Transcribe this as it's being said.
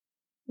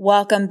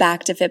Welcome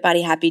back to Fit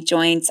Body Happy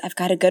Joints. I've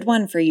got a good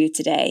one for you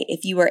today.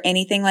 If you are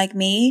anything like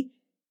me,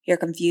 you're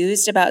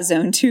confused about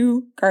Zone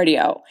 2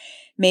 cardio.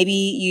 Maybe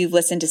you've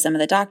listened to some of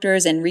the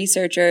doctors and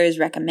researchers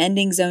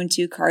recommending Zone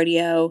 2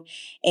 cardio,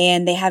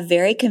 and they have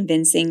very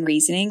convincing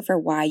reasoning for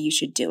why you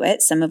should do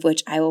it, some of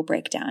which I will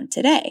break down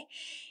today.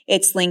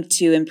 It's linked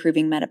to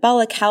improving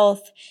metabolic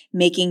health,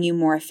 making you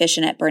more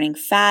efficient at burning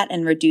fat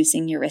and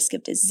reducing your risk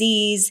of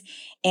disease,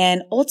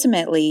 and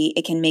ultimately,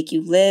 it can make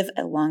you live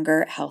a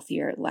longer,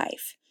 healthier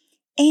life.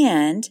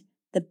 And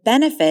the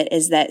benefit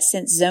is that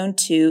since Zone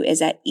 2 is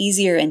at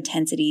easier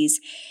intensities,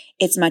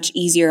 it's much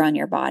easier on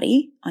your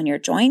body, on your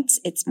joints.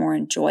 It's more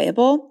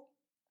enjoyable.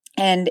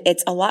 And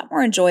it's a lot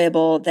more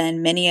enjoyable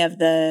than much of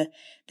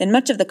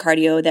the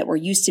cardio that we're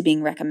used to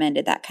being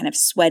recommended, that kind of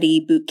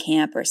sweaty boot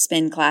camp or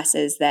spin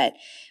classes that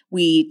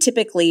we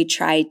typically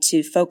try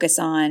to focus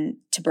on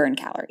to burn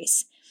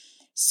calories.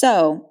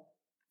 So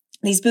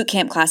these boot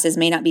camp classes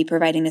may not be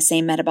providing the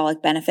same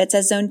metabolic benefits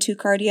as Zone 2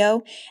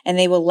 cardio, and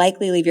they will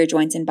likely leave your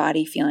joints and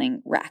body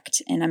feeling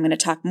wrecked. And I'm going to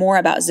talk more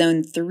about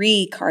Zone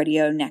 3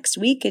 cardio next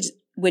week,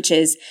 which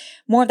is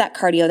more of that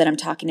cardio that I'm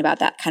talking about,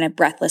 that kind of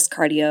breathless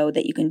cardio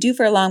that you can do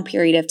for a long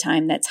period of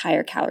time that's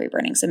higher calorie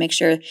burning. So make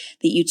sure that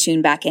you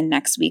tune back in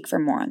next week for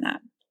more on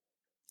that.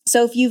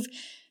 So if you've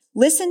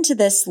listened to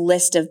this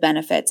list of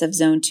benefits of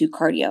Zone 2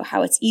 cardio,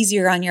 how it's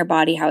easier on your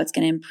body, how it's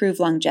going to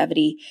improve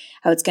longevity,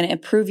 how it's going to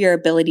improve your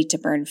ability to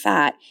burn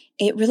fat,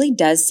 it really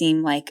does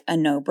seem like a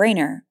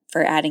no-brainer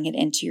for adding it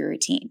into your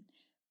routine.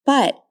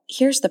 But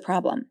here's the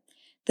problem.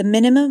 The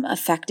minimum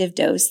effective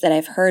dose that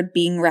I've heard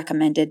being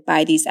recommended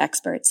by these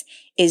experts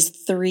is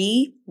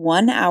 3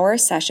 one-hour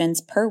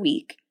sessions per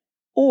week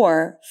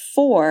or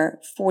 4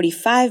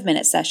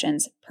 45-minute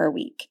sessions per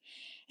week.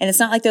 And it's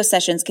not like those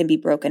sessions can be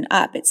broken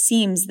up. It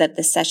seems that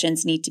the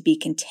sessions need to be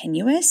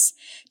continuous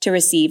to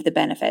receive the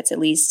benefits, at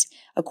least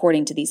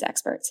according to these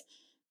experts.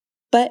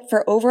 But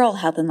for overall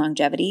health and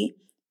longevity,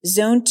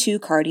 Zone 2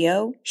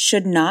 cardio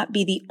should not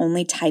be the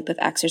only type of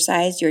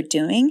exercise you're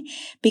doing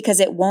because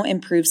it won't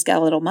improve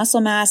skeletal muscle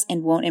mass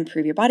and won't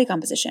improve your body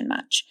composition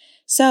much.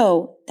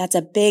 So that's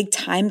a big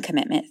time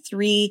commitment.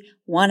 3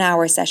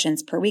 one-hour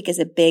sessions per week is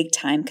a big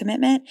time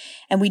commitment.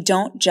 And we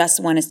don't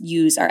just want to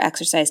use our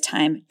exercise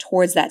time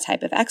towards that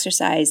type of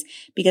exercise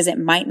because it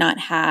might not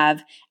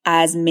have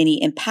as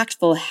many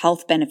impactful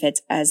health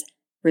benefits as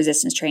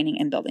resistance training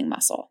and building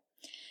muscle.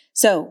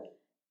 So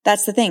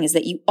that's the thing, is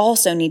that you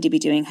also need to be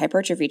doing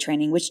hypertrophy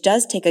training, which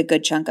does take a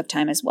good chunk of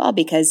time as well,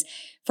 because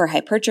for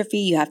hypertrophy,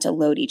 you have to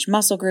load each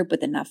muscle group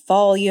with enough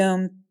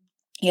volume.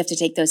 You have to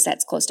take those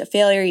sets close to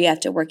failure. You have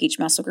to work each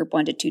muscle group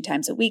 1 to 2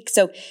 times a week.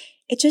 So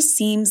it just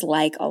seems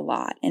like a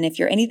lot. And if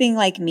you're anything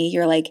like me,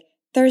 you're like,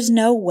 there's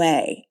no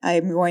way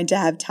I'm going to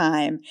have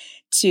time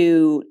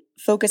to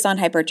focus on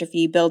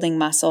hypertrophy, building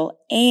muscle,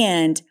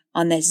 and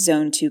on this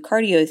Zone 2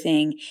 cardio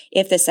thing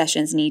if the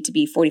sessions need to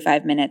be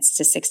 45 minutes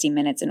to 60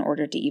 minutes in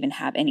order to even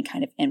have any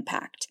kind of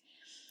impact.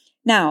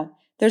 Now,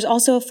 there's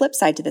also a flip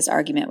side to this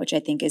argument, which I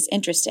think is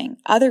interesting.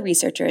 Other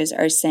researchers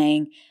are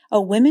saying,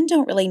 women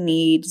don't really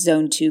need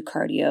Zone 2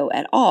 cardio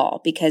at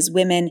all because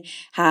women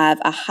have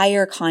a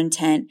higher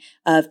content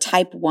of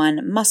type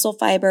 1 muscle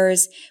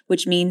fibers,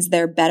 which means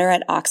they're better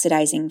at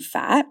oxidizing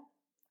fat.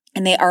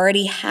 And they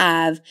already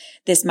have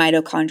this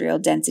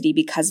mitochondrial density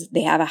because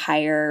they have a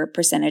higher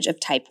percentage of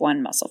type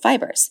 1 muscle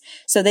fibers.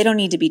 So they don't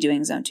need to be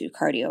doing Zone 2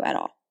 cardio at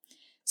all.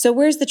 So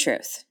where's the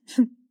truth?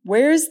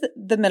 Where's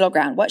the middle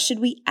ground? What should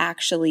we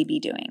actually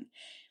be doing?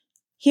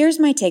 Here's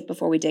my take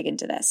before we dig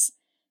into this.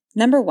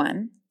 Number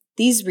one,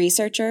 these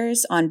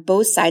researchers on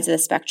both sides of the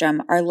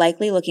spectrum are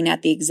likely looking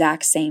at the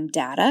exact same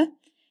data.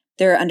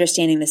 They're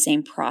understanding the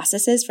same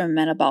processes from a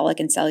metabolic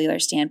and cellular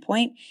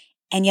standpoint,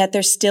 and yet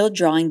they're still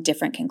drawing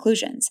different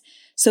conclusions.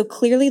 So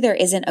clearly there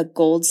isn't a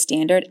gold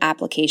standard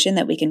application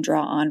that we can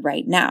draw on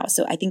right now.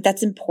 So I think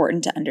that's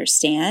important to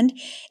understand,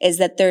 is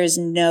that there's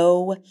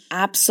no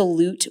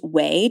absolute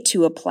way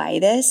to apply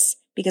this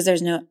because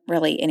there's no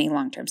really any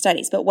long-term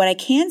studies. But what I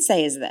can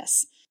say is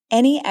this: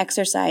 any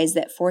exercise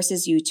that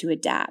forces you to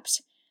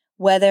adapt,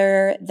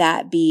 whether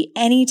that be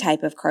any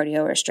type of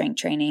cardio or strength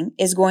training,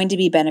 is going to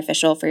be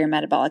beneficial for your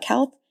metabolic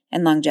health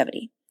and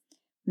longevity.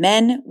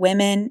 Men,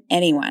 women,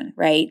 anyone,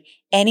 right?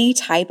 Any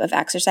type of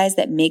exercise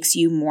that makes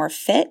you more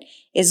fit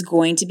is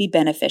going to be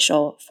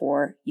beneficial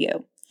for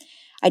you.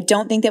 I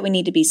don't think that we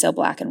need to be so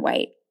black and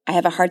white. I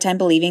have a hard time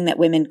believing that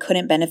women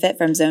couldn't benefit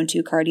from Zone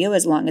 2 cardio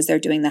as long as they're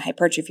doing the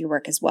hypertrophy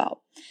work as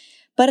well.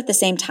 But at the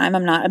same time,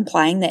 I'm not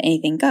implying that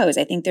anything goes.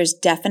 I think there's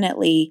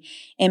definitely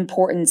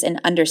importance in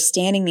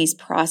understanding these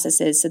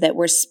processes so that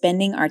we're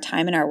spending our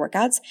time in our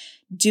workouts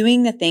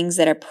doing the things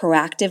that are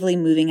proactively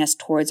moving us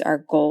towards our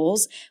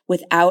goals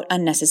without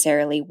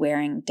unnecessarily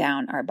wearing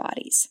down our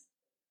bodies.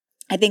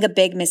 I think a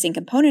big missing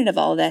component of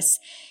all of this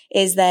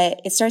is that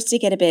it starts to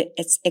get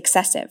it's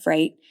excessive,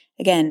 right?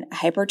 Again, a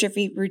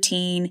hypertrophy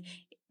routine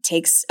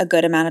takes a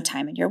good amount of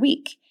time in your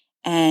week.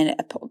 And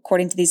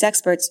according to these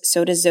experts,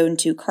 so does Zone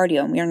 2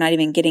 cardio. And we are not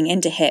even getting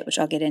into HIIT, which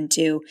I'll get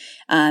into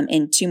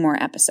in 2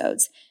 more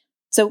episodes.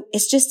 So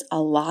it's just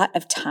a lot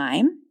of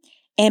time.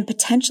 and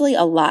potentially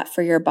a lot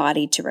for your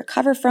body to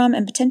recover from,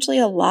 and potentially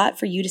a lot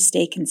for you to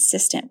stay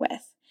consistent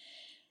with.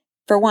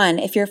 For one,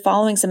 if you're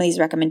following some of these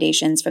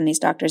recommendations from these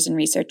doctors and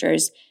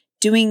researchers,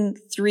 doing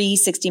 3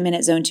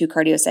 60-minute Zone 2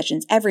 cardio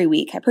sessions every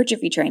week,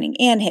 hypertrophy training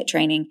and HIIT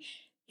training,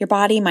 your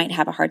body might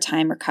have a hard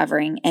time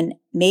recovering and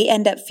may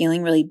end up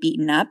feeling really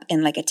beaten up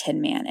and like a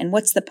tin man. And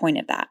what's the point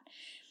of that?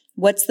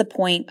 What's the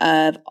point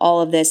of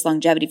all of this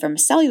longevity from a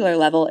cellular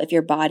level if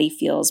your body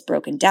feels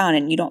broken down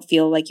and you don't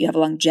feel like you have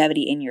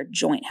longevity in your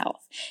joint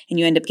health and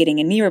you end up getting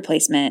a knee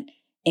replacement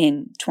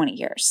in 20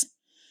 years?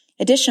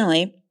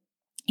 Additionally,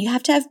 you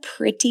have to have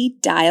pretty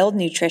dialed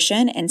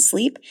nutrition and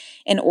sleep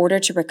in order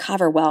to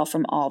recover well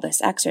from all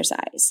this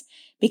exercise,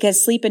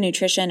 because sleep and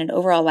nutrition and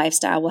overall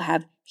lifestyle will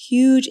have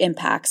huge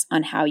impacts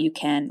on how you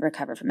can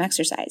recover from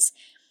exercise.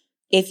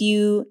 If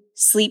you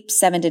sleep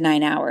 7 to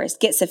 9 hours,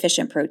 get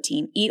sufficient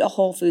protein, eat a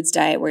whole foods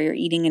diet where you're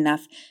eating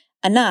enough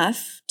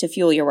to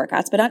fuel your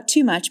workouts, but not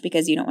too much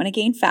because you don't want to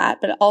gain fat,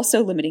 but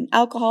also limiting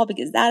alcohol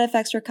because that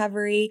affects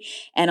recovery,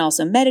 and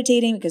also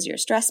meditating because you're a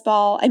stress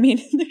ball. I mean,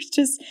 there's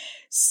just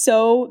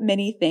so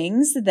many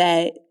things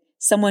that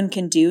someone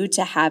can do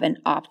to have an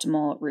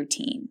optimal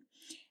routine.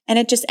 And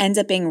it just ends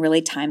up being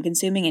really time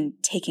consuming and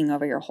taking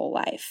over your whole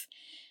life.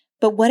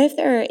 But what if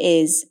there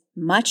is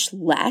much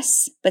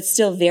less, but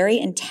still very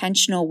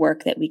intentional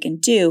work that we can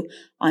do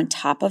on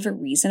top of a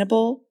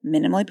reasonable,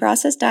 minimally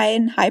processed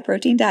diet and high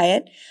protein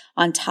diet,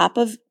 on top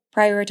of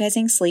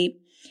prioritizing sleep,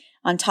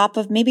 on top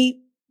of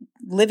maybe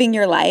living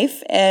your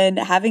life and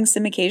having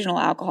some occasional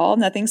alcohol,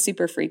 nothing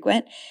super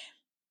frequent,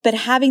 but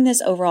having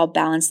this overall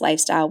balanced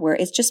lifestyle where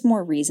it's just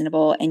more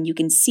reasonable and you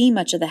can see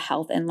much of the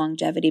health and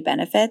longevity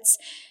benefits,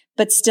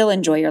 but still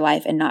enjoy your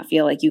life and not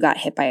feel like you got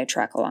hit by a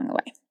truck along the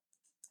way.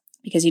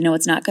 Because you know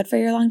what's not good for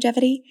your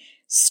longevity?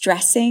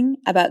 Stressing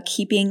about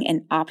keeping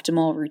an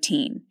optimal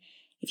routine.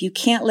 If you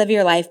can't live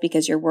your life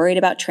because you're worried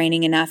about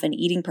training enough and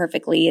eating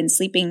perfectly and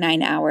sleeping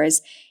 9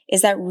 hours,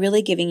 is that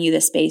really giving you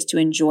the space to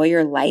enjoy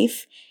your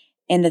life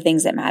and the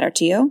things that matter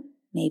to you?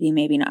 Maybe,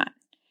 maybe not.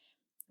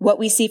 What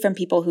we see from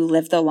people who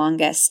live the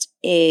longest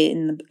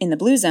in the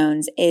blue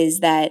zones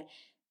is that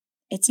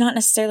it's not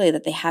necessarily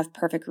that they have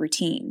perfect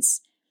routines.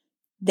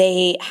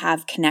 They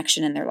have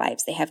connection in their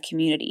lives. They have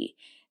community.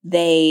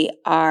 They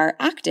are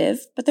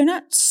active, but they're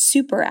not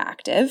super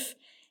active.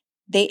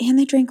 They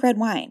drink red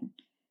wine.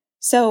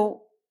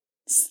 So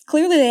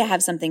clearly they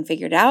have something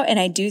figured out. And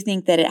I do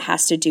think that it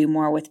has to do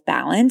more with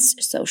balance,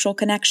 social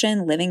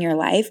connection, living your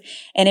life.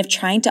 And if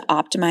trying to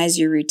optimize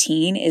your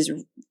routine is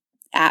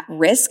at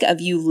risk of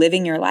you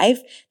living your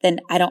life, then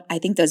I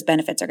think those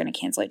benefits are going to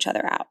cancel each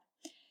other out.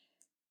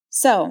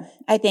 So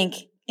I think,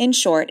 in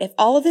short, if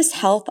all of this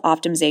health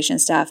optimization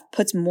stuff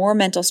puts more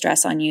mental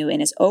stress on you and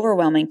is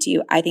overwhelming to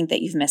you, I think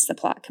that you've missed the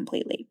plot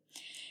completely.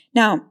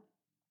 Now,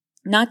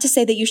 not to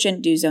say that you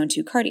shouldn't do Zone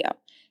 2 cardio.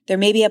 There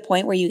may be a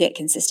point where you get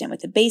consistent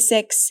with the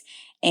basics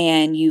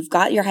and you've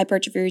got your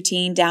hypertrophy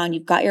routine down,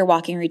 you've got your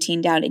walking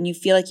routine down, and you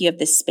feel like you have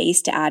the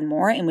space to add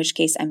more, in which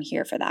case I'm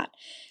here for that.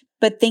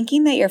 But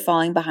thinking that you're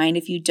falling behind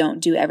if you don't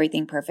do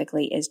everything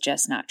perfectly is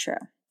just not true.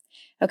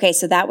 Okay,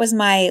 so that was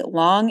my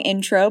long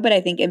intro, but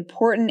I think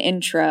important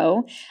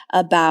intro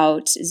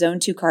about Zone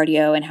 2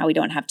 cardio and how we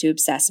don't have to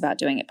obsess about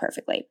doing it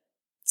perfectly.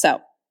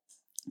 So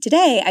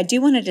today, I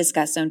do want to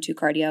discuss Zone 2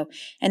 cardio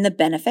and the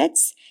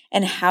benefits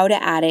and how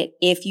to add it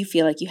if you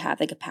feel like you have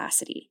the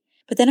capacity.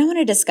 But then I want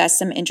to discuss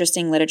some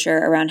interesting literature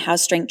around how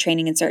strength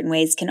training in certain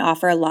ways can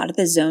offer a lot of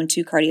the Zone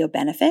 2 cardio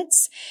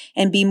benefits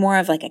and be more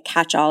of like a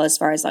catch-all as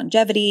far as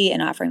longevity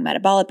and offering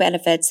metabolic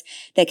benefits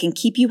that can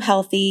keep you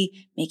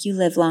healthy, make you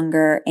live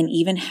longer, and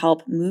even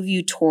help move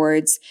you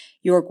towards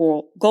your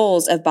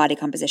goals of body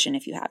composition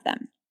if you have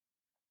them.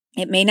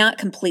 It may not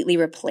completely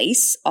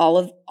replace all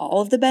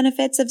of the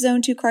benefits of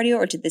Zone 2 cardio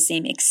or to the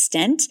same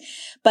extent,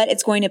 but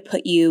it's going to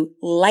put you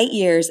light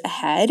years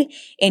ahead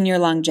in your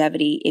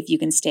longevity if you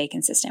can stay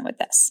consistent with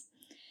this.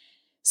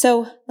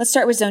 So let's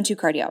start with Zone 2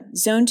 cardio.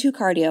 Zone 2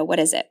 cardio, what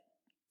is it?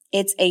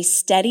 It's a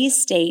steady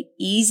state,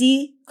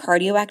 easy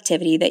cardio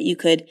activity that you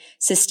could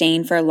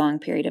sustain for a long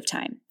period of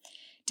time.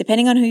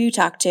 Depending on who you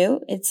talk to,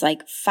 it's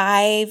like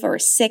 5 or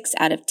 6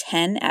 out of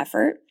 10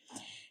 effort.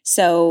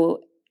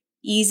 So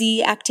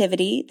easy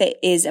activity that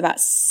is about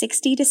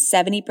 60 to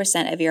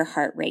 70% of your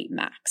heart rate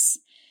max.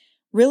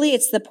 Really,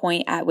 it's the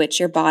point at which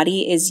your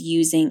body is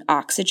using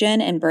oxygen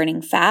and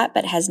burning fat,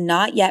 but has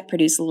not yet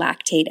produced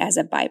lactate as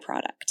a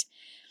byproduct.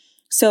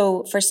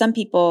 So for some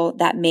people,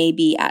 that may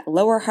be at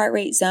lower heart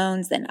rate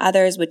zones than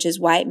others, which is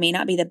why it may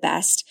not be the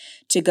best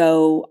to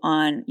go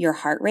on your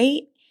heart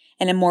rate.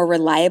 And a more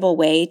reliable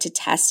way to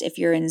test if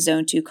you're in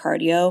Zone 2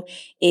 cardio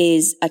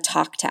is a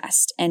talk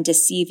test and to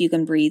see if you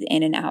can breathe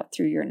in and out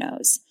through your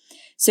nose.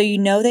 So you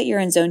know that you're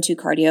in Zone 2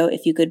 cardio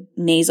if you could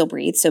nasal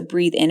breathe, so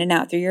breathe in and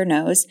out through your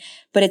nose,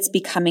 but it's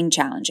becoming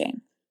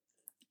challenging.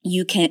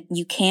 You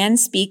can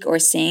speak or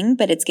sing,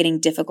 but it's getting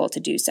difficult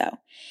to do so.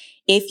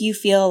 If you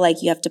feel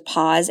like you have to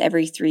pause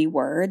every 3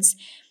 words,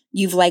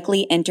 you've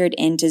likely entered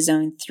into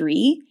Zone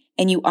 3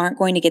 and you aren't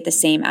going to get the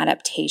same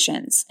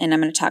adaptations. And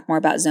I'm going to talk more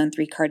about Zone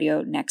 3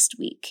 cardio next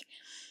week.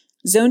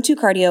 Zone 2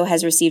 cardio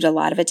has received a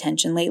lot of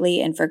attention lately,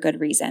 and for good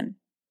reason.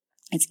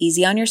 It's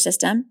easy on your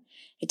system.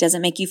 It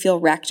doesn't make you feel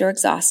wrecked or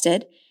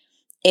exhausted.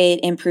 It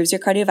improves your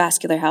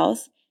cardiovascular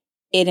health.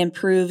 It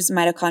improves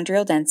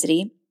mitochondrial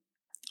density,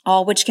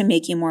 all which can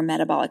make you more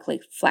metabolically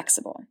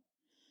flexible.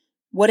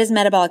 What is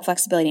metabolic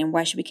flexibility and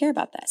why should we care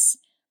about this?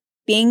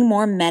 Being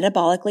more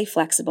metabolically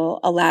flexible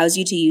allows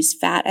you to use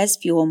fat as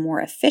fuel more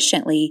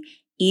efficiently,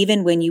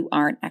 even when you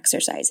aren't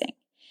exercising.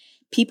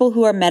 People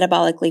who are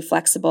metabolically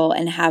flexible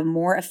and have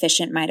more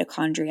efficient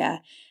mitochondria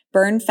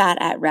burn fat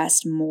at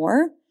rest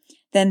more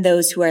than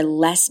those who are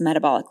less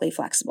metabolically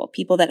flexible.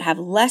 People that have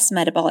less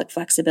metabolic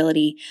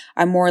flexibility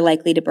are more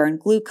likely to burn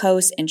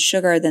glucose and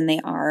sugar than they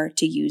are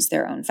to use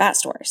their own fat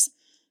stores.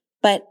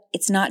 But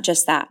it's not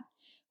just that.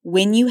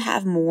 When you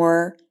have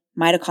more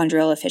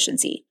mitochondrial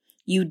efficiency,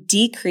 you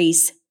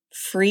decrease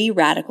free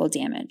radical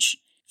damage.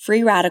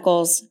 Free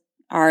radicals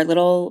are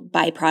little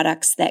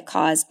byproducts that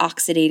cause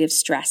oxidative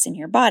stress in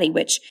your body,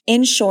 which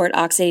in short,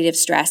 oxidative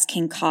stress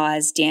can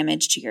cause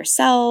damage to your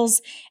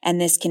cells,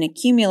 and this can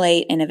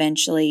accumulate and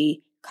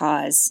eventually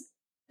cause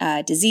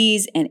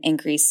disease and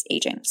increase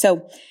aging.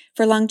 So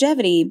for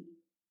longevity,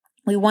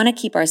 we want to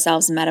keep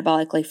ourselves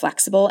metabolically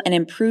flexible and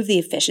improve the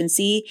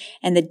efficiency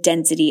and the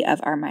density of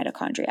our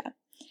mitochondria.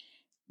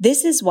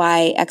 This is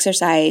why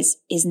exercise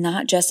is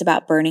not just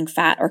about burning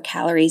fat or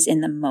calories in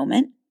the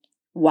moment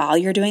while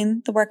you're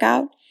doing the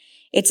workout.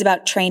 It's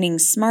about training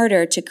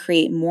smarter to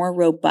create more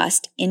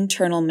robust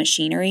internal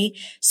machinery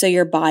so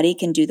your body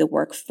can do the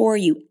work for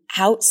you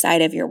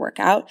outside of your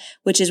workout,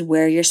 which is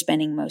where you're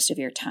spending most of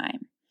your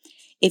time.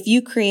 If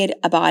you create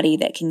a body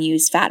that can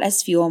use fat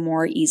as fuel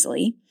more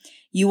easily,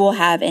 you will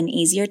have an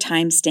easier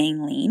time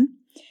staying lean,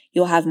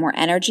 you'll have more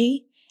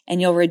energy,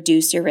 and you'll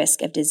reduce your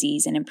risk of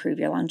disease and improve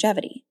your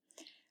longevity.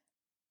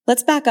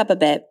 Let's back up a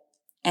bit,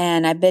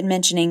 and I've been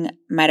mentioning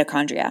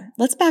mitochondria.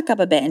 Let's back up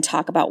a bit and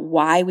talk about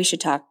why we should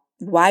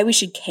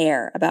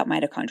care about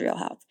mitochondrial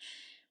health.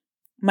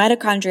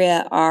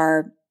 Mitochondria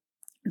are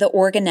the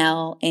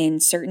organelle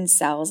in certain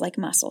cells, like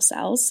muscle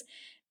cells,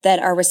 that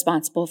are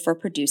responsible for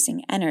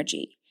producing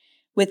energy.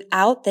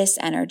 Without this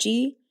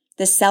energy,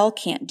 the cell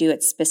can't do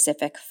its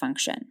specific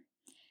function.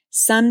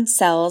 Some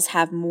cells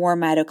have more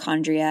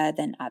mitochondria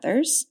than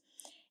others,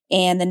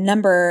 and the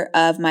number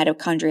of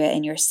mitochondria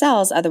in your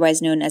cells,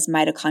 otherwise known as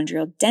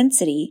mitochondrial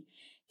density,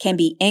 can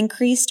be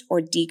increased or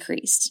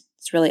decreased.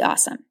 It's really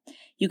awesome.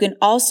 You can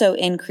also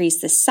increase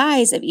the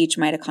size of each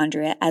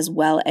mitochondria as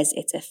well as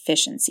its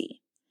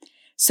efficiency.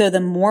 So the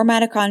more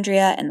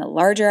mitochondria and the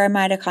larger our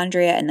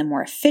mitochondria and the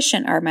more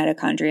efficient our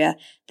mitochondria,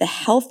 the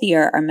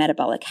healthier our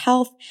metabolic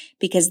health,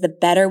 because the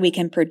better we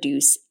can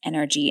produce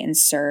energy and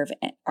serve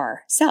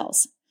our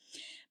cells.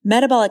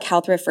 Metabolic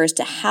health refers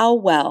to how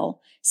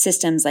well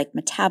systems like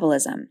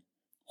metabolism,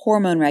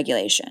 hormone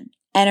regulation,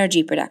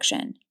 energy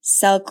production,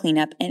 cell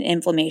cleanup, and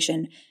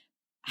inflammation,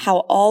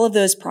 how all of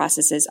those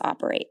processes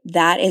operate.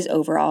 That is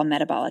overall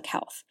metabolic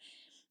health.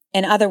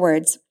 In other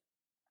words,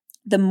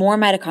 the more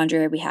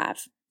mitochondria we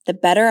have, the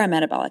better our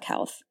metabolic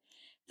health,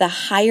 the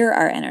higher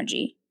our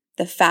energy,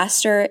 the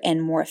faster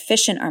and more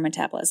efficient our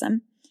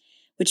metabolism,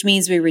 which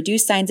means we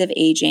reduce signs of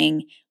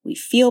aging, we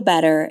feel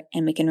better,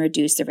 and we can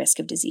reduce the risk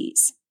of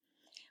disease.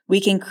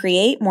 We can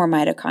create more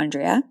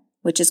mitochondria,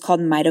 which is called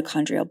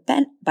mitochondrial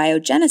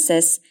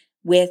biogenesis,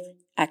 with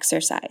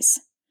exercise.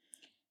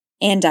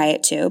 And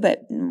diet too,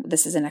 but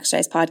this is an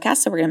exercise podcast,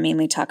 so we're going to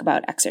mainly talk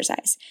about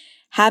exercise.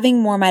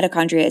 Having more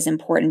mitochondria is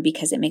important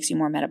because it makes you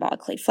more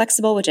metabolically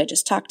flexible, which I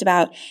just talked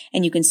about,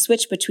 and you can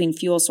switch between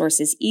fuel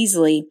sources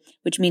easily,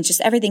 which means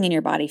just everything in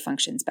your body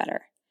functions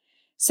better.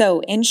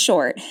 So in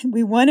short,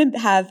 we want to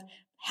have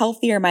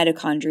healthier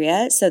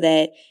mitochondria so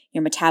that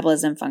your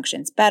metabolism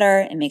functions better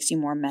and makes you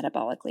more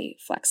metabolically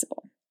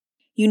flexible.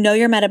 You know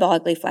you're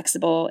metabolically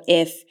flexible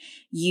if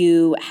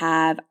you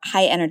have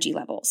high energy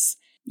levels.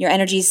 Your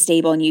energy is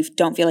stable and you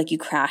don't feel like you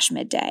crash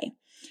midday.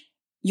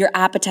 Your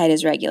appetite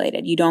is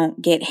regulated. You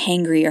don't get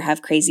hangry or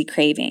have crazy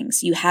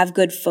cravings. You have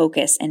good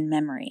focus and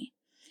memory.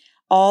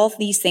 All of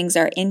these things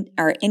are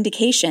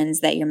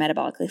indications that you're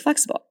metabolically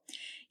flexible.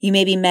 You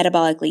may be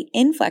metabolically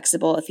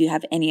inflexible if you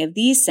have any of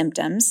these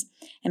symptoms.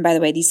 And by the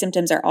way, these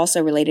symptoms are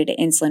also related to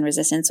insulin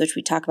resistance, which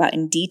we talk about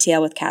in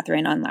detail with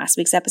Catherine on last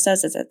week's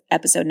episodes. That's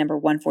episode number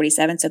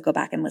 147, so go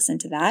back and listen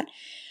to that.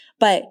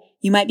 But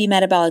you might be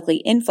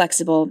metabolically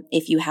inflexible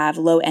if you have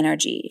low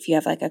energy, if you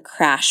have like a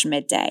crash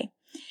midday,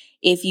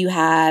 if you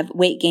have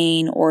weight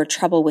gain or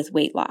trouble with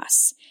weight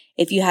loss,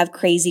 if you have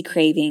crazy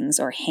cravings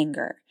or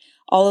hunger.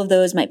 All of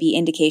those might be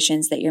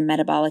indications that you're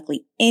metabolically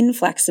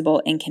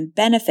inflexible and can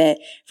benefit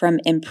from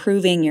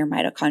improving your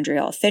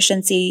mitochondrial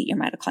efficiency, your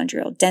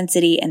mitochondrial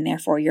density, and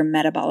therefore your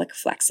metabolic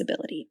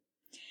flexibility.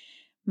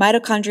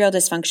 Mitochondrial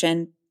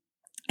dysfunction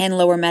and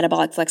lower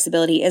metabolic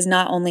flexibility is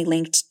not only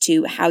linked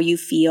to how you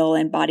feel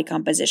and body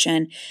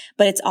composition,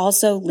 but it's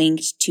also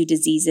linked to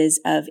diseases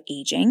of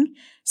aging,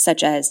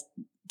 such as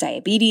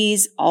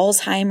diabetes,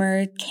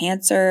 Alzheimer's,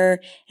 cancer,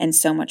 and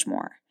so much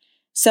more.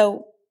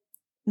 So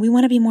we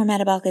want to be more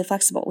metabolically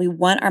flexible. We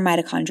want our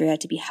mitochondria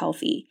to be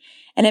healthy.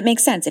 And it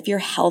makes sense. If you're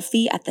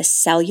healthy at the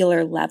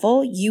cellular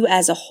level, you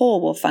as a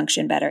whole will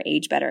function better,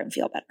 age better, and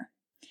feel better.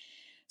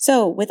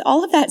 So with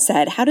all of that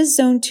said, how does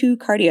Zone 2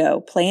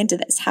 cardio play into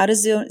this? How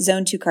does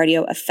Zone 2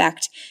 cardio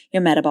affect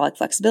your metabolic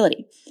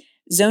flexibility?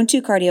 Zone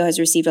 2 cardio has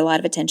received a lot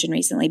of attention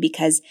recently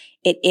because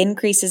it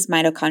increases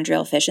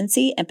mitochondrial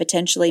efficiency and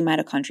potentially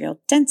mitochondrial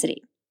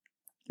density.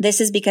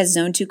 This is because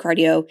Zone 2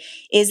 cardio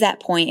is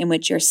that point in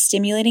which you're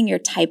stimulating your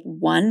type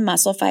 1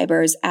 muscle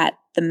fibers at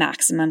the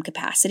maximum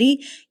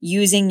capacity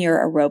using your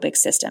aerobic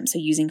system, so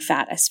using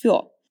fat as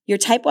fuel. Your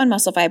type 1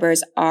 muscle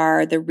fibers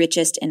are the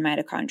richest in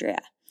mitochondria.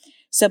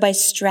 So by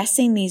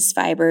stressing these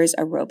fibers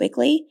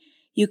aerobically,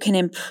 you can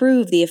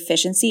improve the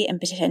efficiency and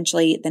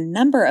potentially the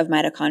number of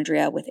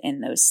mitochondria within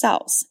those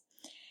cells.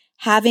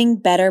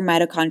 Having better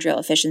mitochondrial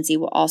efficiency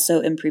will also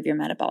improve your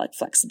metabolic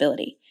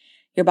flexibility.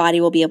 Your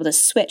body will be able to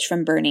switch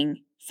from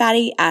burning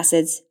fatty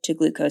acids to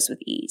glucose with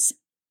ease.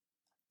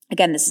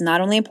 Again, this is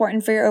not only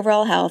important for your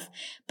overall health,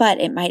 but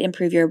it might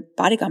improve your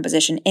body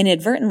composition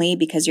inadvertently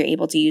because you're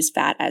able to use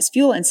fat as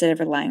fuel instead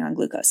of relying on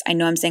glucose. I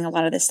know I'm saying a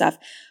lot of this stuff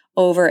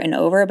over and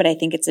over, but I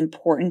think it's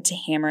important to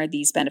hammer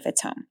these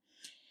benefits home.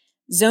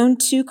 Zone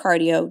 2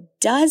 cardio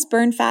does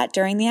burn fat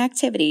during the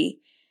activity,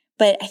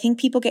 but I think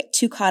people get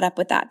too caught up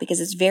with that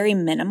because it's very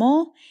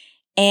minimal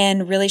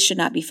and really should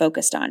not be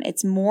focused on.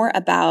 It's more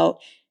about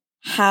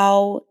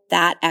how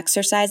that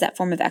exercise, that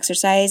form of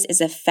exercise,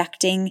 is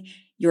affecting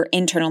your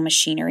internal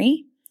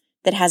machinery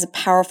that has a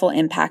powerful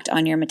impact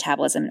on your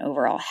metabolism and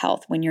overall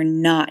health when you're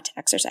not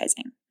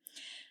exercising.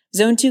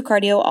 Zone 2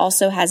 cardio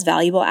also has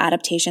valuable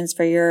adaptations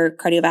for your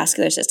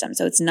cardiovascular system.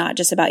 So it's not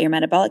just about your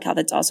metabolic health,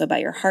 it's also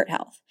about your heart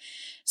health.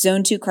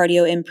 Zone 2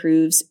 cardio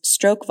improves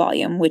stroke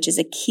volume, which is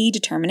a key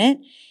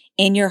determinant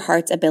in your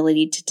heart's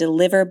ability to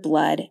deliver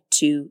blood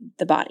to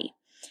the body.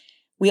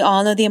 We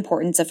all know the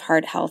importance of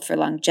heart health for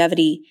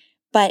longevity,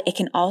 but it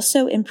can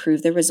also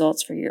improve the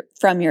results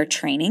from your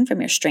training, from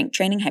your strength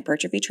training,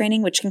 hypertrophy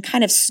training, which can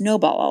kind of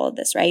snowball all of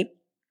this, right?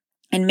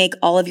 And make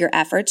all of your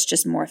efforts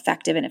just more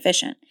effective and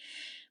efficient.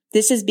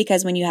 This is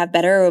because when you have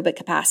better aerobic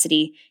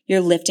capacity,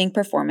 your lifting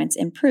performance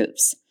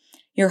improves.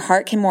 Your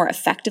heart can more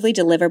effectively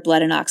deliver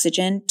blood and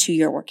oxygen to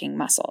your working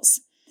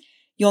muscles.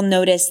 You'll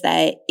notice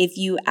that if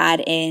you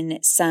add in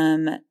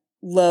some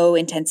low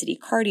intensity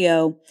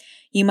cardio,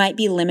 you might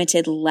be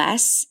limited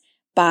less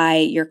by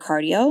your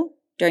cardio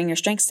during your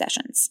strength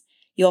sessions.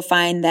 You'll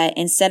find that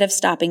instead of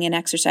stopping an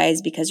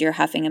exercise because you're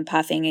huffing and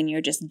puffing and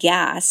you're just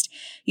gassed,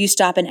 you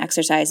stop an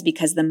exercise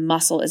because the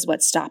muscle is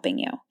what's stopping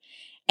you.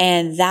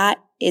 And that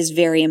is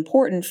very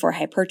important for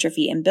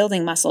hypertrophy and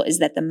building muscle, is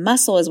that the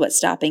muscle is what's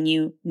stopping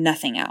you,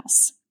 nothing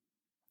else.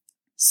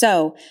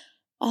 So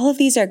all of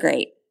these are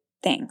great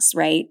things,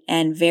 right?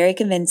 And very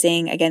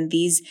convincing. Again,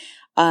 these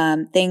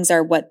things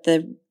are what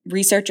the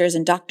researchers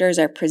and doctors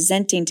are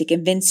presenting to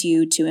convince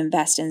you to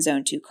invest in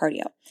Zone 2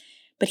 cardio.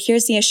 But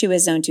here's the issue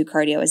with Zone 2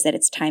 cardio is that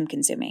it's time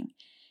consuming.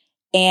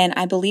 And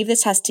I believe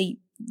this has to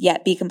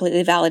yet be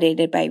completely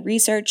validated by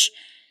research,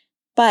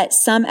 but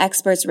some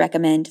experts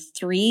recommend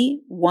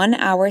 3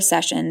 1-hour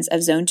sessions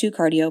of Zone 2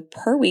 cardio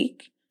per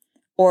week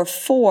or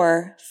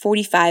 4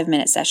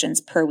 45-minute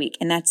sessions per week.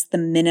 And that's the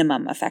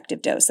minimum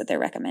effective dose that they're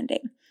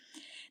recommending.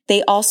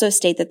 They also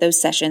state that those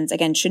sessions,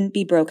 again, shouldn't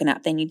be broken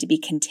up. They need to be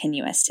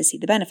continuous to see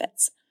the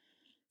benefits.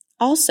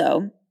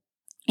 Also,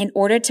 in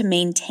order to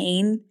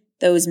maintain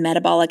those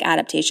metabolic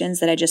adaptations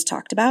that I just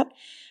talked about,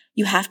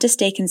 you have to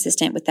stay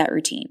consistent with that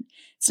routine.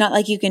 It's not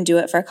like you can do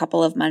it for a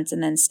couple of months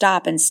and then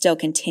stop and still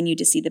continue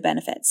to see the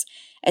benefits.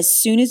 As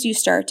soon as you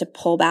start to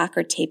pull back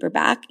or taper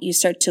back, you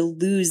start to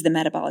lose the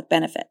metabolic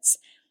benefits.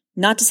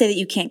 Not to say that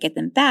you can't get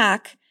them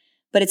back,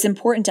 but it's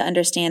important to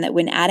understand that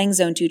when adding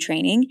Zone 2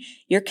 training,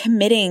 you're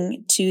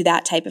committing to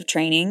that type of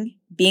training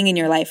being in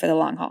your life for the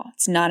long haul.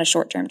 It's not a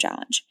short-term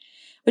challenge,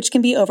 which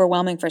can be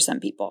overwhelming for some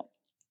people.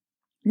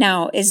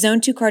 Now, is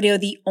Zone 2 cardio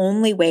the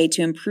only way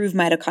to improve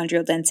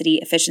mitochondrial density,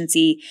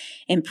 efficiency,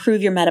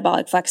 improve your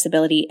metabolic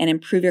flexibility, and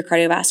improve your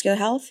cardiovascular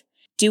health?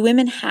 Do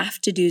women have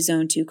to do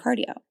Zone 2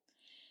 cardio?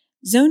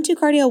 Zone 2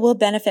 cardio will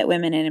benefit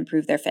women and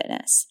improve their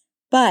fitness,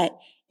 but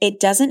it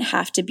doesn't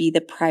have to be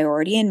the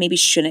priority and maybe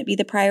shouldn't be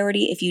the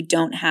priority if you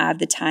don't have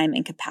the time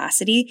and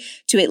capacity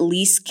to at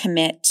least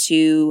commit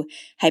to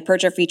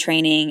hypertrophy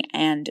training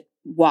and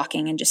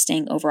walking and just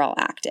staying overall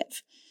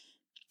active.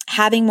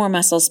 Having more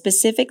muscle,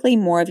 specifically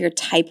more of your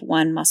type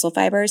 1 muscle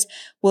fibers,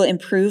 will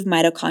improve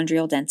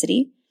mitochondrial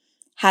density.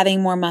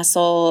 Having more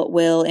muscle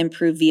will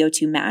improve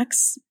VO2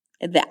 max.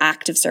 The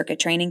active circuit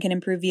training can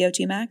improve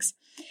VO2 max.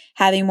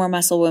 Having more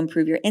muscle will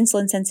improve your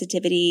insulin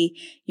sensitivity,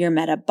 your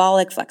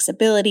metabolic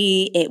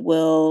flexibility. It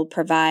will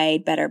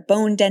provide better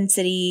bone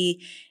density.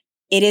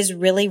 It is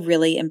really,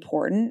 really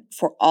important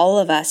for all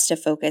of us to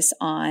focus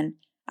on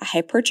a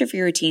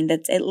hypertrophy routine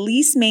that's at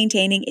least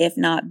maintaining, if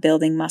not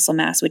building muscle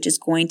mass, which is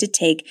going to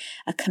take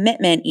a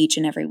commitment each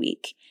and every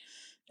week.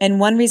 And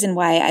one reason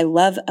why I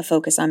love a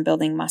focus on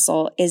building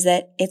muscle is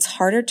that it's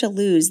harder to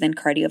lose than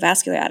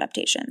cardiovascular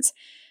adaptations.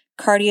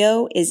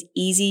 Cardio is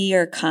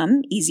easier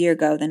come, easier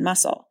go than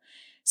muscle.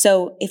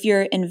 So if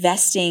you're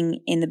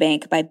investing in the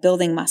bank by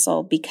building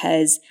muscle,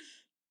 because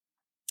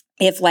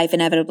if life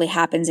inevitably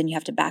happens and you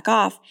have to back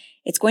off,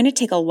 it's going to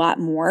take a lot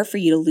more for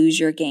you to lose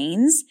your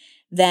gains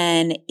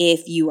than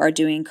if you are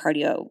doing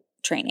cardio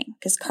training.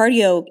 Because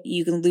cardio,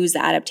 you can lose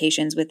the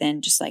adaptations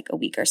within just like a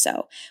week or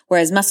so,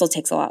 whereas muscle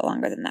takes a lot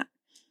longer than that.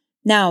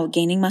 Now,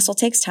 gaining muscle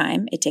takes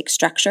time. It takes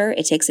structure.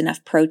 It takes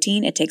enough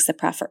protein. It takes the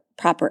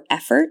proper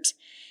effort.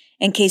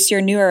 In case you're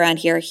new around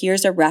here,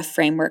 here's a rough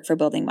framework for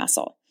building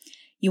muscle.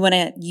 You want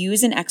to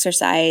use an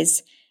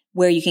exercise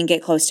where you can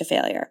get close to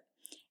failure.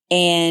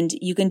 And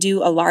you can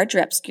do a large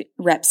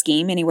rep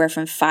scheme. Anywhere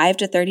from 5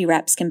 to 30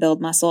 reps can build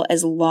muscle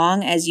as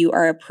long as you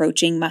are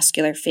approaching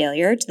muscular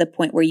failure to the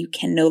point where you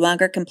can no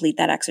longer complete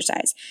that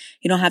exercise.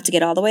 You don't have to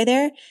get all the way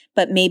there,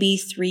 but maybe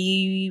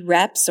 3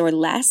 reps or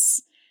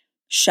less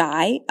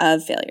shy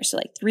of failure. So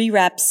like 3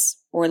 reps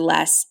or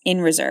less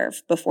in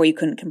reserve before you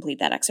couldn't complete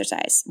that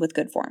exercise with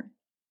good form.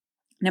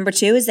 Number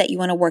 2 is that you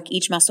want to work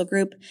each muscle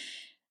group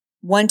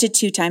 1 to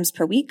 2 times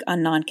per week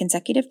on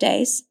non-consecutive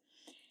days.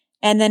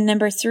 And then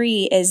number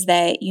 3 is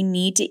that you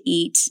need to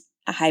eat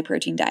a high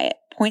protein diet,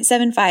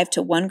 0.75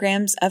 to 1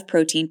 grams of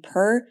protein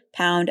per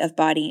pound of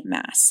body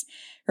mass.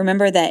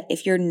 Remember that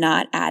if you're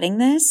not adding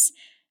this,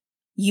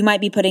 you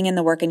might be putting in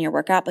the work in your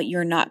workout, but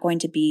you're not going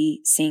to be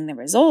seeing the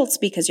results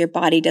because your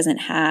body doesn't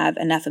have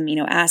enough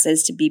amino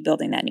acids to be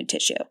building that new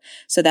tissue.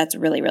 So that's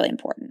really, really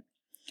important.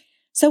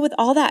 So with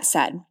all that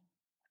said,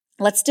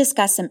 let's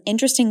discuss some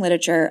interesting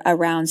literature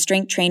around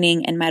strength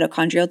training and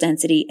mitochondrial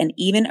density and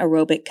even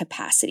aerobic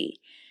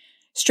capacity.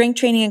 Strength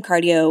training and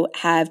cardio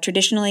have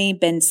traditionally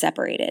been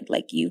separated.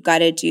 Like you've got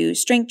to do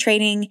strength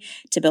training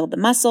to build the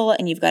muscle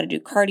and you've got to do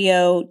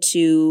cardio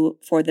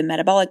for the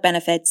metabolic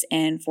benefits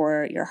and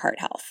for your heart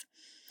health.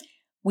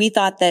 We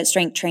thought that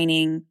strength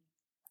training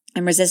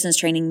and resistance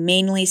training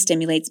mainly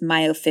stimulates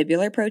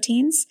myofibrillar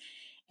proteins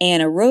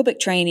and aerobic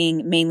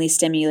training mainly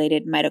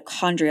stimulated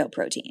mitochondrial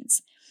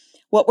proteins.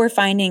 What we're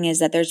finding is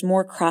that there's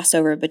more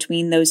crossover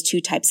between those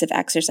 2 types of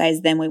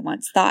exercise than we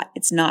once thought.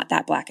 It's not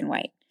that black and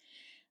white.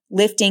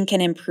 Lifting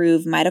can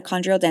improve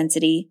mitochondrial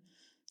density,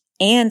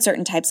 and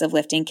certain types of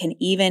lifting can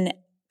even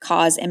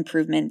cause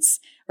improvements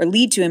or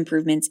lead to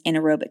improvements in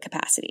aerobic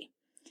capacity.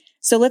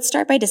 So let's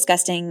start by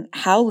discussing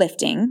how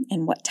lifting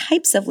and what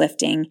types of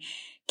lifting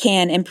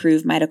can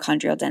improve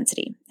mitochondrial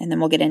density. And then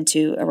we'll get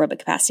into aerobic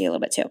capacity a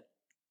little bit too.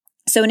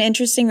 So an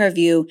interesting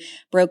review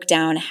broke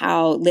down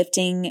how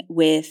lifting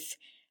with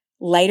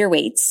lighter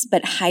weights,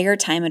 but higher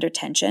time under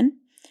tension,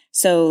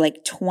 so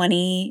like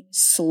 20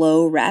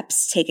 slow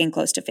reps taken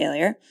close to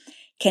failure,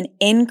 can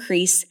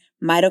increase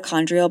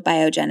mitochondrial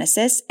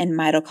biogenesis and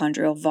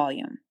mitochondrial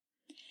volume.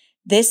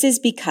 This is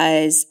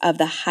because of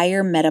the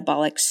higher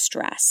metabolic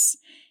stress.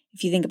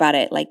 If you think about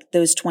it, like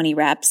those 20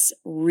 reps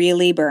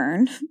really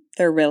burn.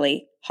 They're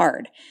really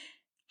hard.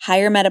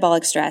 Higher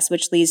metabolic stress,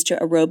 which leads to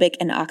aerobic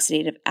and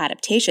oxidative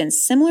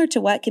adaptations, similar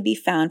to what could be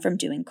found from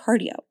doing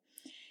cardio.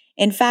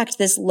 In fact,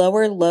 this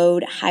lower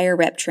load, higher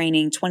rep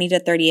training, 20 to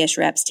 30-ish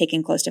reps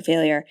taken close to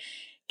failure,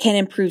 can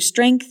improve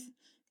strength,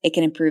 it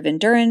can improve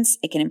endurance,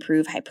 it can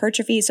improve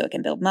hypertrophy, so it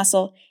can build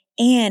muscle,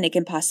 and it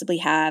can possibly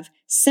have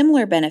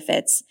similar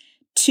benefits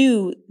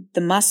to the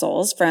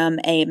muscles from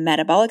a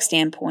metabolic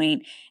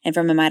standpoint and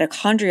from a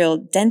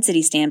mitochondrial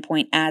density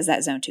standpoint as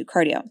that zone 2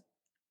 cardio.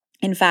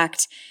 In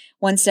fact,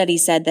 one study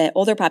said that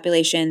older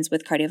populations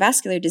with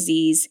cardiovascular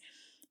disease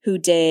who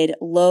did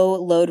low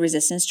load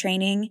resistance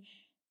training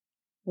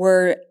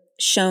were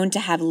shown to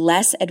have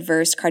less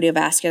adverse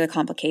cardiovascular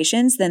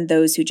complications than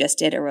those who just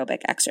did aerobic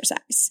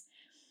exercise.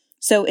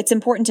 So it's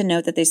important to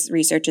note that this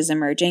research is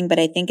emerging, but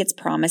I think it's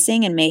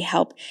promising and may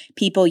help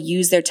people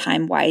use their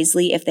time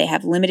wisely if they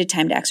have limited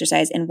time to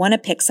exercise and want to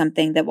pick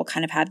something that will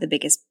kind of have the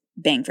biggest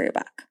bang for your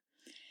buck.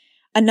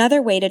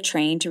 Another way to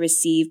train to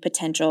receive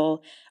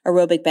potential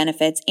aerobic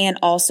benefits and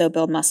also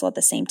build muscle at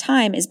the same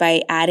time is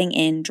by adding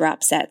in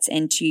drop sets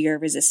into your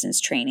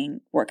resistance training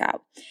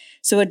workout.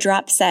 So a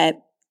drop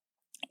set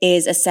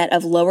is a set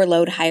of lower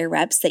load, higher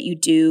reps that you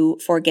do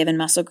for a given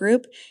muscle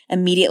group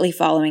immediately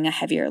following a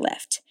heavier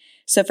lift.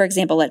 So for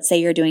example, let's say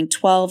you're doing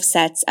 12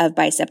 sets of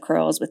bicep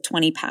curls with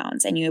 20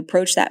 pounds and you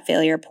approach that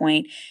failure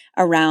point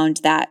around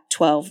that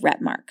 12 rep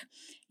mark.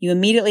 You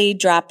immediately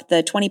drop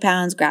the 20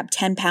 pounds, grab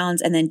 10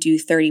 pounds, and then do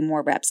 30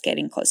 more reps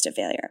getting close to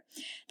failure.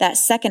 That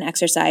second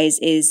exercise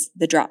is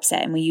the drop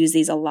set, and we use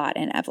these a lot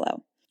in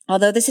Evlo.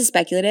 Although this is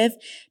speculative,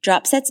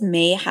 drop sets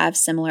may have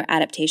similar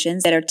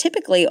adaptations that are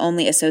typically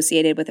only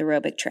associated with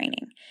aerobic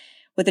training.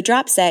 With a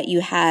drop set,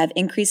 you have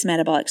increased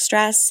metabolic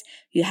stress,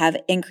 you have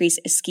increased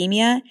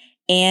ischemia,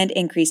 and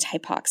increased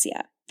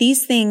hypoxia.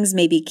 These things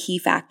may be key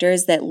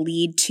factors that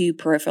lead to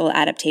peripheral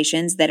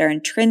adaptations that are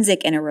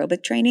intrinsic in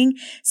aerobic training,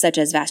 such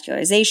as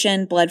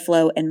vascularization, blood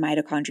flow, and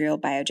mitochondrial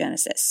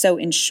biogenesis. So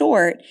in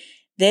short,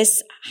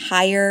 this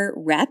higher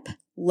rep,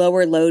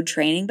 lower load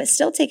training, but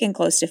still taken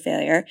close to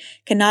failure,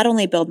 can not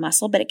only build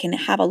muscle, but it can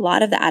have a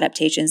lot of the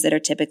adaptations that are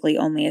typically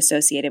only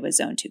associated with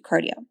zone 2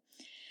 cardio.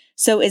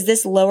 So is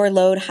this lower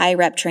load, high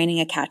rep training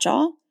a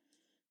catch-all?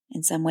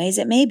 In some ways,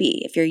 it may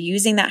be. If you're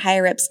using that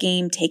higher rep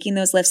scheme, taking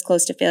those lifts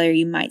close to failure,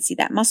 you might see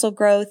that muscle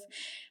growth.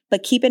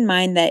 But keep in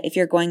mind that if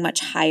you're going much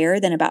higher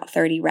than about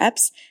 30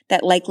 reps,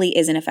 that likely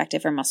isn't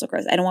effective for muscle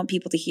growth. I don't want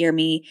people to hear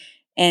me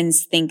and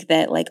think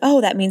that like, oh,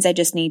 that means I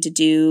just need to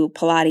do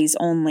Pilates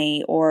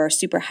only or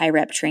super high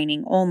rep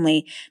training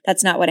only.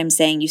 That's not what I'm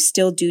saying. You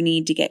still do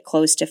need to get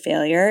close to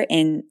failure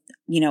in,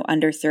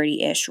 under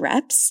 30-ish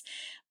reps.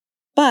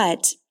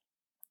 But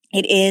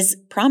it is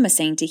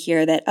promising to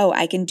hear that, oh,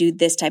 I can do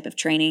this type of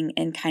training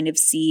and kind of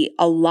see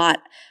a lot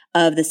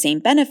of the same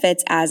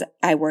benefits as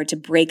I were to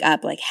break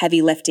up like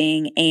heavy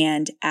lifting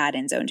and add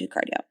in zone 2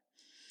 cardio.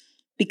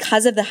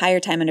 Because of the higher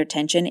time under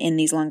tension in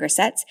these longer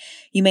sets,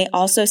 you may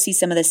also see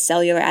some of the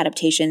cellular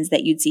adaptations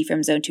that you'd see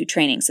from zone 2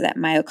 training, so that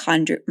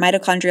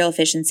mitochondrial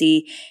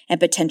efficiency and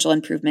potential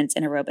improvements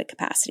in aerobic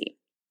capacity.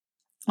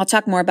 I'll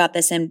talk more about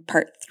this in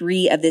part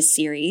 3 of this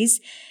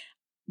series,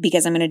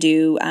 because I'm going to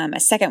do a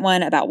second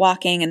one about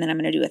walking, and then I'm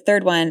going to do a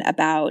third one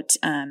about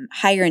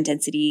higher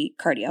intensity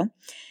cardio.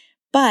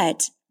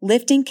 But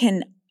lifting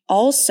can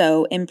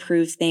also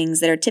improve things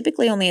that are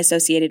typically only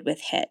associated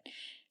with HIIT.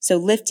 So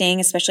lifting,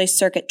 especially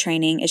circuit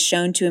training, is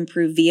shown to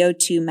improve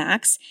VO2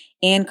 max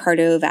and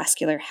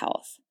cardiovascular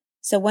health.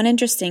 So one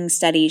interesting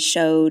study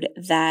showed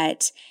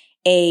that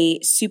a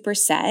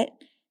superset,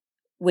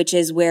 which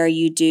is where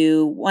you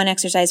do one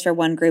exercise for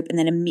one group and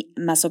then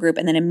a muscle group,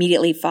 and then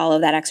immediately follow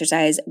that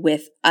exercise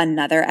with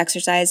another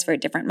exercise for a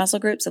different muscle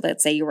group. So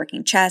let's say you're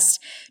working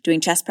chest,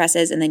 doing chest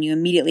presses, and then you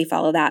immediately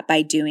follow that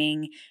by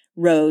doing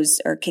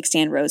rows or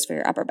kickstand rows for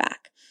your upper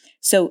back.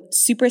 So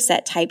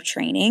superset type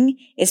training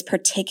is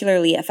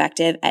particularly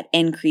effective at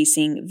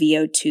increasing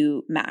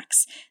VO2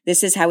 max.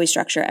 This is how we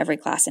structure every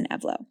class in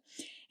Evlo.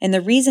 And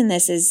the reason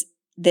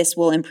this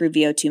will improve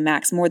VO2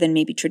 max more than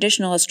maybe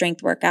traditional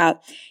strength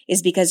workout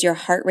is because your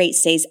heart rate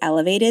stays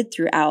elevated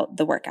throughout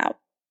the workout.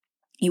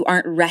 You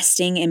aren't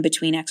resting in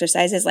between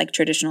exercises like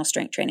traditional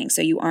strength training.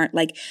 So you aren't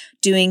like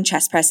doing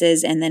chest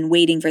presses and then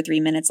waiting for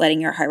 3 minutes,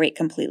 letting your heart rate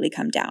completely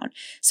come down.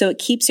 So it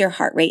keeps your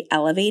heart rate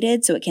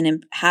elevated so it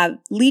can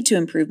lead to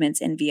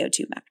improvements in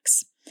VO2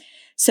 max.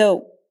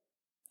 So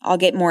I'll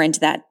get more into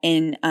that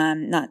in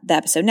not the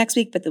episode next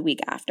week, but the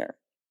week after.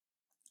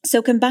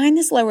 So combine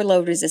this lower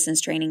load resistance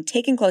training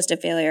taken close to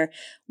failure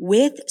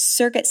with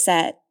circuit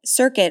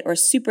or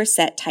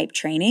superset type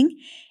training.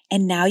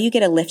 And now you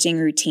get a lifting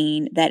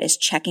routine that is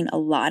checking a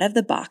lot of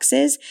the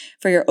boxes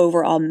for your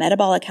overall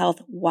metabolic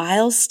health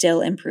while still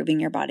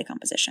improving your body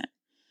composition.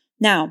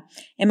 Now,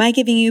 am I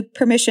giving you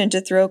permission to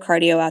throw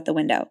cardio out the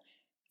window?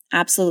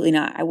 Absolutely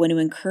not. I want to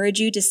encourage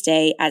you to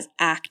stay as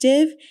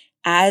active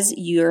as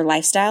your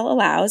lifestyle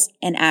allows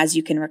and as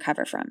you can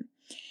recover from.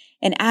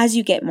 And as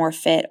you get more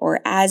fit,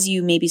 or as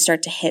you maybe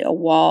start to hit a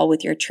wall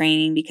with your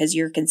training because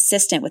you're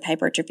consistent with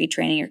hypertrophy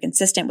training, you're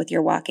consistent with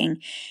your walking,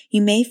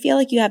 you may feel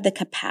like you have the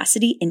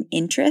capacity and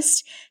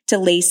interest to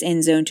lace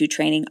in zone 2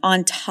 training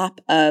on top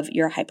of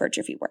your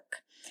hypertrophy work.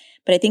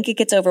 But I think it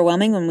gets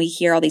overwhelming when we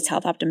hear all these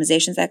health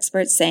optimizations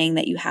experts saying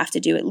that you have to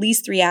do at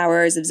least 3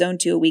 hours of zone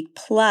 2 a week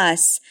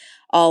plus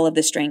all of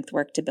the strength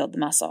work to build the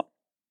muscle.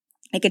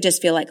 It could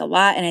just feel like a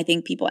lot, and I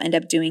think people end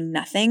up doing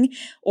nothing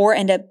or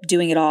end up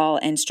doing it all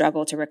and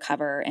struggle to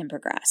recover and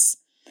progress.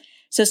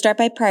 So start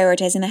by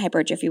prioritizing the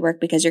hypertrophy work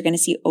because you're going to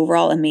see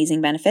overall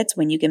amazing benefits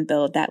when you can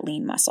build that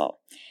lean muscle.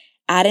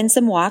 Add in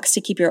some walks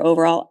to keep your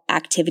overall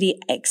activity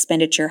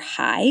expenditure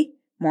high.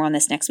 More on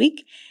this next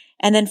week.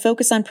 And then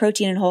focus on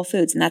protein and whole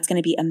foods, and that's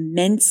going to be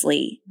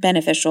immensely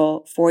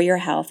beneficial for your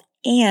health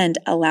and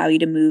allow you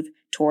to move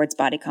towards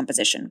body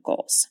composition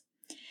goals.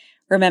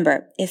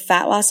 Remember, if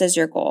fat loss is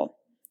your goal,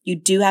 you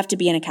do have to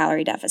be in a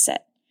calorie deficit,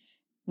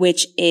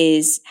 which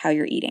is how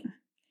you're eating.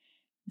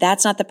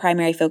 That's not the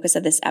primary focus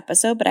of this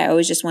episode, but I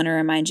always just want to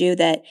remind you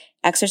that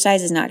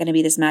exercise is not going to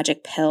be this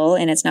magic pill,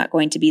 and it's not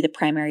going to be the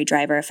primary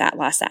driver of fat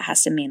loss. That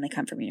has to mainly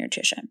come from your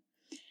nutrition.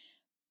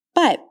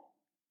 But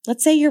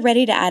let's say you're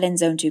ready to add in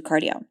zone 2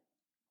 cardio,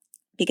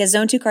 because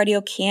zone 2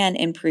 cardio can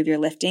improve your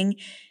lifting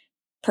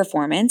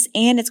performance,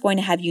 and it's going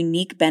to have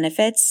unique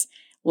benefits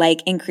like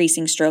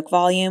increasing stroke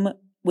volume,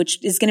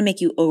 which is going to make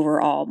you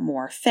overall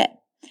more fit.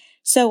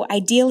 So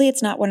ideally,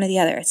 it's not one or the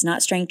other. It's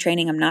not strength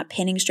training. I'm not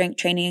pinning strength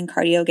training and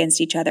cardio against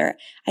each other.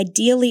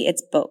 Ideally,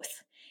 it's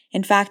both.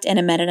 In fact, in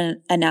a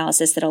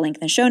meta-analysis that I'll link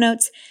in the show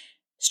notes,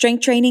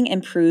 strength training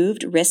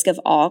improved risk of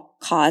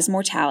all-cause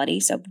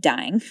mortality, so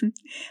dying,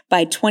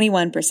 by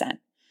 21%.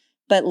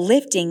 But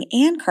lifting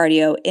and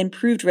cardio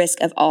improved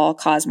risk of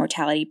all-cause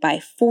mortality by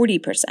 40%.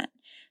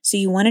 So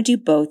you want to do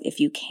both if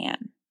you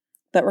can.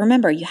 But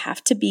remember, you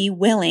have to be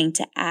willing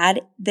to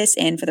add this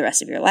in for the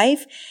rest of your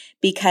life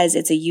because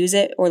it's a use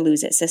it or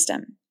lose it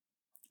system.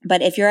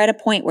 But if you're at a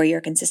point where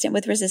you're consistent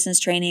with resistance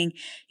training,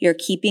 you're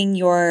keeping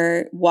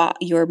your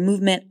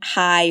movement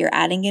high, you're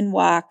adding in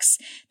walks,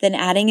 then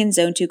adding in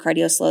zone 2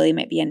 cardio slowly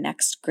might be a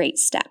next great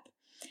step.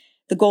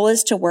 The goal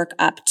is to work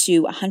up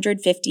to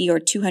 150 or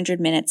 200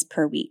 minutes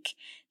per week.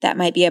 That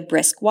might be a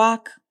brisk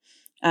walk.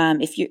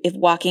 If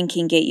walking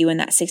can get you in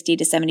that 60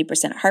 to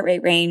 70% heart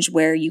rate range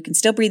where you can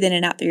still breathe in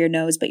and out through your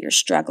nose, but you're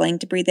struggling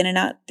to breathe in and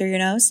out through your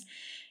nose,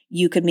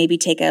 You could maybe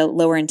take a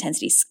lower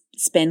intensity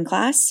spin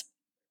class.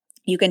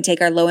 You can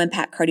take our low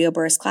impact cardio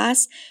burst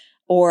class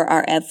or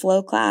our ebb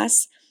flow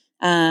class.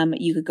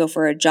 You could go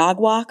for a jog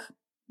walk,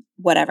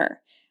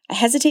 whatever. I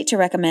hesitate to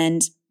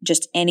recommend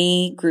just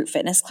any group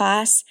fitness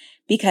class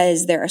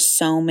because there are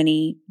so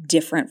many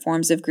different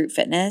forms of group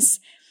fitness.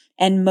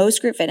 And most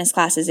group fitness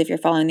classes, if you're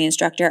following the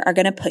instructor, are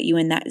going to put you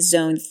in that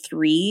zone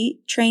 3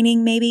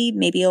 training,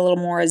 maybe a little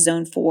more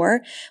zone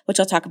 4, which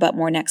I'll talk about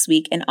more next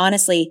week. And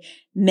honestly,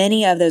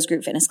 many of those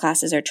group fitness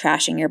classes are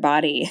trashing your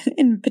body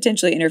and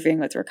potentially interfering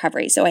with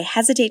recovery. So I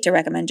hesitate to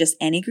recommend just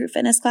any group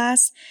fitness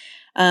class.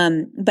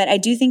 But I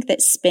do think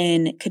that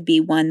spin could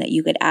be one that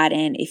you could add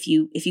in if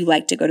you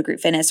like to go to group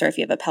fitness or if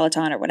you have a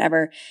Peloton or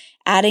whatever,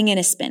 adding in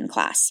a spin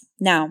class.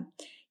 Now,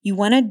 you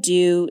want to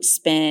do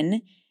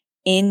spin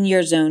in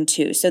your zone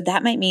 2. So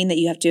that might mean that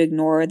you have to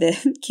ignore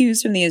the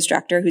cues from the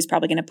instructor who's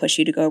probably going to push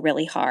you to go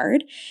really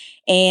hard.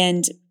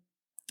 And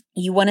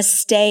you want to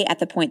stay at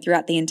the point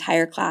throughout the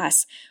entire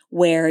class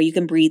where you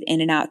can breathe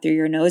in and out through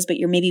your nose, but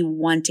you're maybe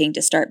wanting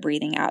to start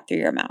breathing out through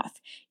your mouth.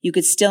 You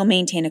could still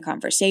maintain a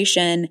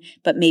conversation,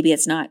 but maybe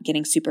it's not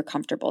getting super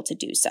comfortable to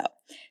do so.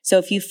 So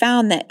if you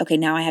found that, okay,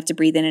 now I have to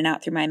breathe in and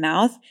out through my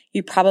mouth,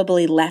 you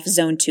probably left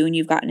zone 2 and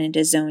you've gotten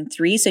into zone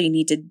 3. So you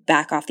need to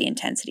back off the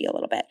intensity a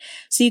little bit.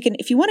 So you can,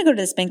 if you want to go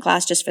to the spin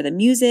class just for the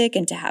music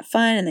and to have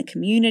fun and the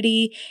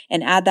community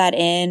and add that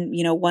in,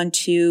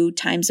 1-2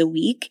 times a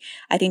week,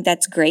 I think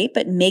that's great,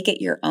 but make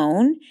it your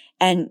own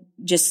and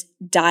just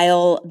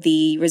dial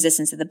the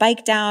resistance of the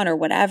bike down or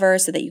whatever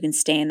so that you can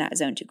stay in that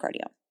zone 2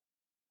 cardio.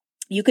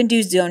 You can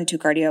do zone 2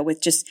 cardio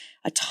with just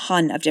a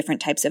ton of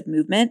different types of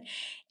movement.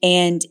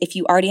 And if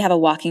you already have a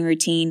walking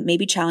routine,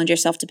 maybe challenge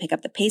yourself to pick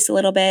up the pace a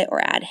little bit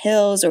or add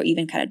hills or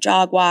even kind of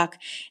jog walk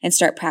and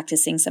start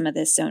practicing some of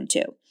this zone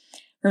 2.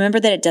 Remember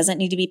that it doesn't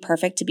need to be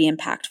perfect to be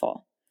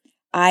impactful.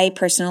 I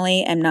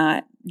personally am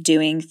not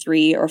doing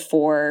 3 or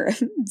 4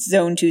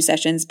 zone 2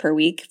 sessions per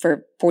week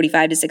for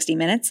 45 to 60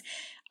 minutes.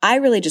 I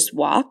really just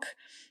walk,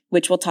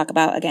 which we'll talk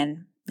about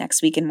again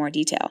next week in more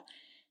detail.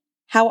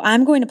 How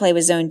I'm going to play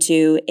with zone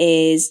 2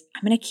 is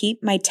I'm going to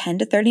keep my 10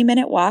 to 30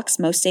 minute walks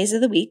most days of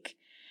the week,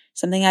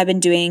 something I've been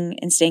doing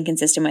and staying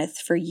consistent with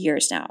for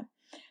years now.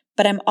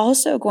 But I'm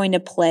also going to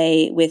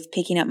play with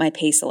picking up my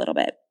pace a little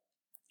bit.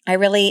 I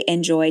really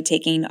enjoy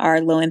taking our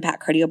low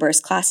impact cardio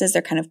burst classes.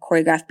 They're kind of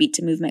choreographed beat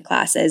to movement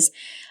classes.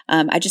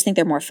 I just think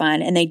they're more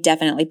fun and they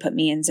definitely put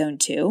me in zone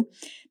 2.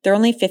 They're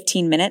only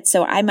 15 minutes,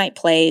 so I might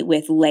play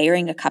with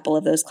layering a couple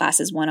of those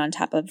classes one on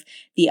top of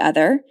the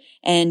other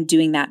and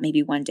doing that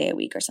maybe one day a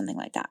week or something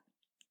like that.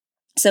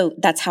 So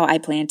that's how I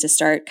plan to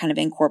start kind of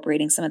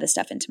incorporating some of this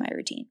stuff into my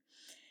routine.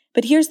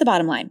 But here's the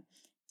bottom line.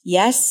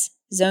 Yes,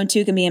 zone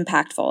 2 can be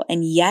impactful,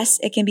 and yes,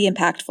 it can be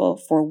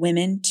impactful for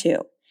women too.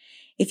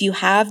 If you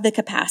have the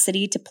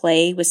capacity to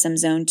play with some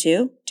zone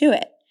 2, do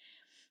it.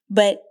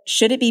 But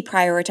should it be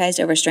prioritized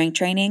over strength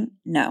training?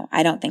 No,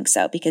 I don't think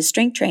so, because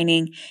strength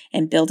training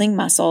and building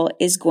muscle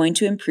is going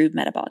to improve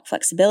metabolic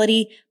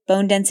flexibility,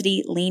 bone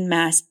density, lean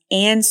mass,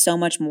 and so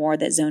much more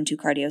that zone 2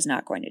 cardio is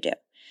not going to do.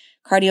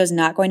 Cardio is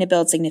not going to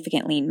build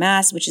significant lean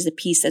mass, which is a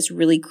piece that's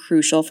really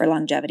crucial for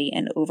longevity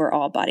and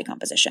overall body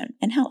composition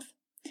and health.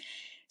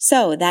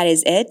 So that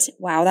is it.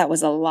 Wow, that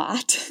was a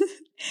lot.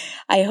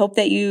 I hope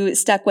that you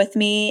stuck with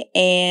me,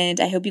 and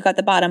I hope you got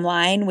the bottom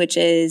line, which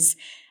is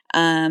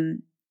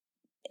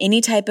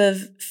any type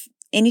of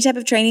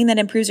training that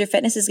improves your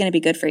fitness is going to be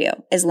good for you,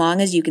 as long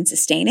as you can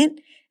sustain it,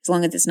 as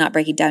long as it's not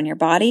breaking down your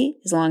body,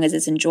 as long as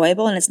it's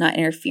enjoyable and it's not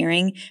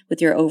interfering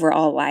with your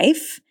overall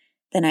life,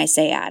 then I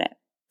say add it.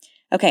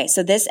 Okay,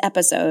 so this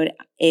episode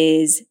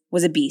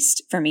was a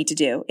beast for me to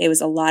do. It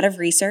was a lot of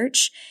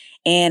research,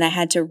 and I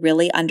had to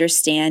really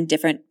understand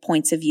different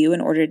points of view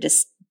in order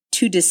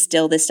to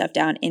distill this stuff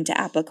down into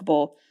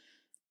applicable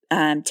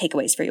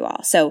takeaways for you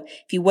all. So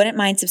if you wouldn't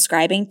mind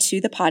subscribing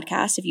to the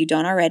podcast, if you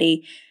don't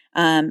already,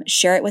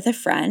 share it with a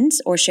friend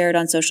or share it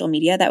on social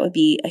media. That would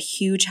be a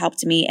huge help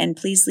to me. And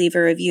please leave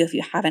a review if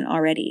you haven't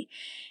already.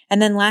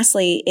 And then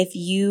lastly, if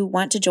you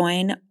want to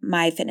join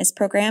my fitness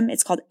program,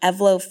 it's called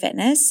Evlo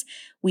Fitness.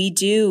 We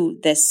do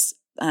this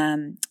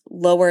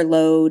lower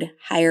load,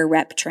 higher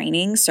rep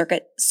training,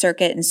 circuit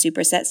and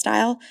superset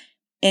style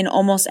in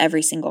almost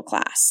every single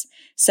class.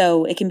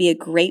 So it can be a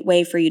great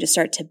way for you to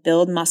start to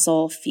build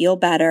muscle, feel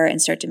better, and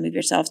start to move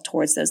yourself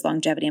towards those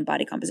longevity and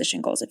body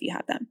composition goals if you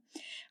have them.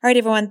 All right,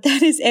 everyone,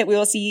 that is it. We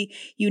will see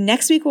you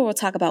next week where we'll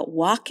talk about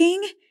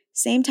walking.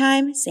 Same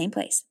time, same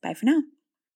place. Bye for now.